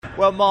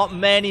Well, Mark,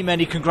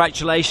 many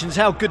congratulations.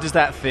 How good does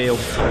that feel?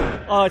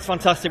 Oh, it's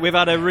fantastic. We've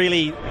had a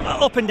really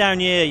up and down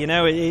year,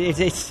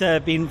 it's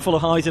been full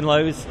of highs and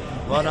lows.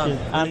 Well done.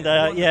 And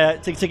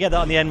to get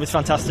that on the end was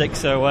fantastic.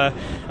 So,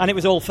 and it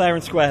was all fair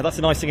and square. That's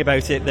the nice thing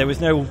about it. There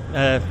was no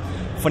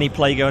funny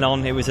play going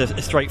on. It was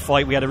a straight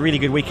fight. We had a really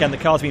good weekend. The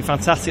car's been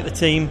fantastic. The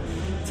team,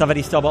 to have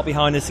Eddie Stobbart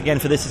behind us again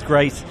for this is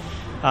great.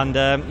 And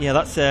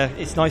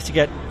it's nice to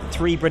get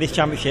 3 British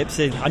Championships.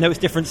 I know it's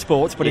different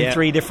sports, but in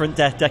 3 different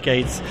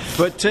decades.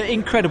 But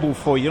incredible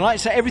for you. Like I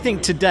say, everything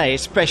today,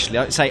 especially,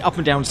 like I say, up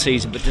and down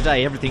season, but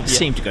today everything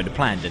seemed to go to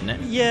plan, didn't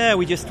it? Yeah,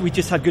 we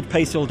just had good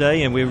pace all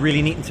day, and we were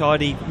really neat and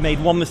tidy. Made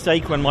one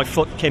mistake when my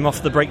foot came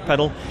off the brake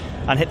pedal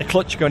and hit the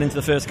clutch going into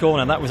the first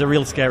corner. That was a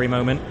real scary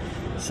moment.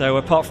 So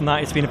apart from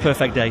that, it's been a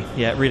perfect day.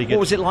 Yeah, really good.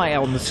 What was it like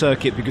out on the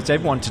circuit? Because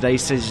everyone today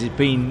says it's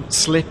been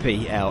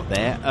slippy out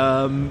there.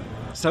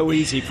 So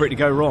easy for it to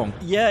go wrong.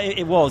 Yeah,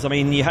 it was. I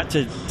mean, you had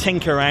to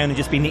tinker around and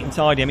just be neat and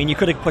tidy. I mean, you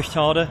could have pushed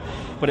harder,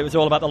 but it was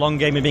all about the long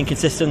game and being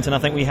consistent, and I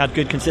think we had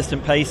good,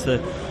 consistent pace.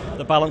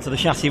 The balance of the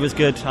chassis was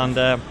good,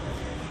 and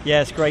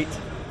it's great.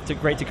 It's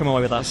great to come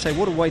away with that. So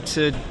what a way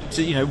to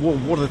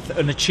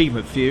an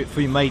achievement for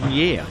your maiden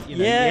year.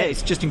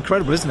 It's just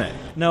incredible, isn't it?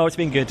 No, it's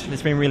been good.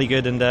 It's been really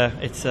good, and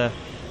it's a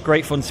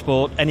great fun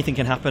sport. Anything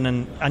can happen,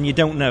 and you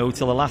don't know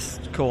till the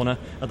last corner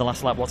of the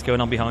last lap what's going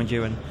on behind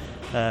you,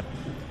 and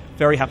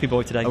very happy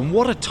boy today. And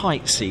what a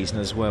tight season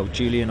as well,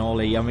 Julian,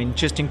 Ollie. I mean,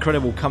 just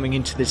incredible coming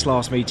into this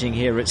last meeting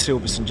here at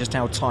Silverstone, just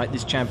how tight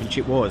this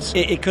championship was.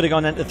 It could have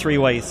gone into 3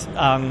 ways,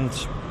 and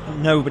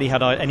nobody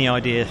had any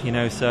idea,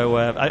 So,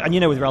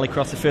 and with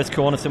Rallycross, the first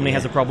corner, somebody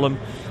has a problem.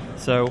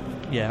 So,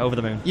 over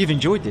the moon. You've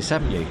enjoyed this,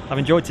 haven't you? I've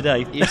enjoyed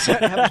today. You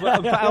certainly have.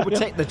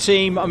 Albotech, the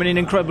team, I mean, an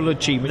incredible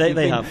achievement.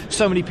 They have.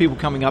 So many people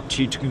coming up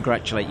to you to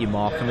congratulate you,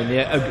 Mark. I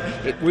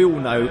mean, we all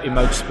know in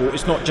motorsport,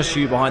 it's not just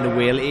you behind the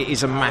wheel, it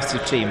is a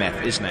massive team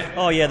effort, isn't it?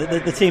 Oh, yeah,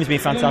 the team's been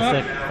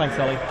fantastic. Thanks,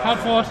 Ollie. Hard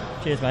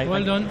fought. Cheers, mate.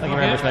 Well done. Thank you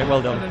very much, mate.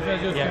 Well done.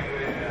 Yeah.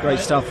 Great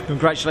stuff.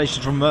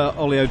 Congratulations from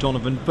Ollie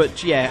O'Donovan.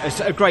 But it's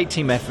a great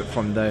team effort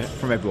from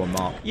everyone,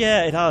 Mark.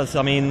 Yeah, it has.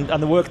 I mean,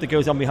 and the work that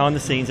goes on behind the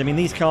scenes. I mean,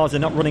 these cars are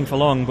not running for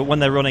long, but when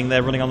they're running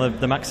on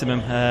the maximum.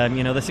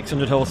 They're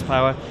 600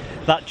 horsepower.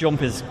 That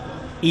jump is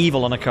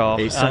evil on a car,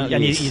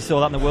 and you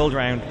saw that in the world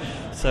round.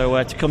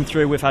 So to come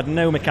through, we've had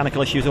no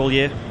mechanical issues all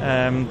year.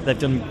 They've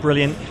done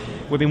brilliant.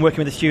 We've been working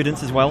with the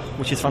students as well,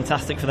 which is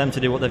fantastic for them to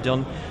do what they've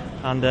done.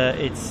 And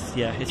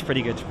it's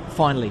pretty good.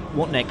 Finally,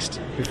 what next?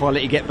 Before I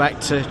let you get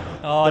back to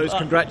those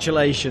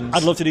congratulations.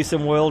 I'd love to do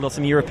some world or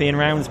some European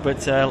rounds,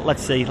 but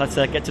let's see. Let's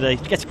get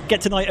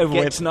tonight over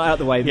with. Get tonight out of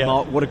the way, yeah.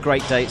 Mark. What a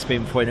great day it's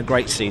been for you and a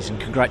great season.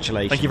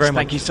 Congratulations. Thank you very much.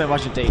 Thank you so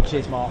much indeed.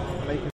 Cheers, Mark.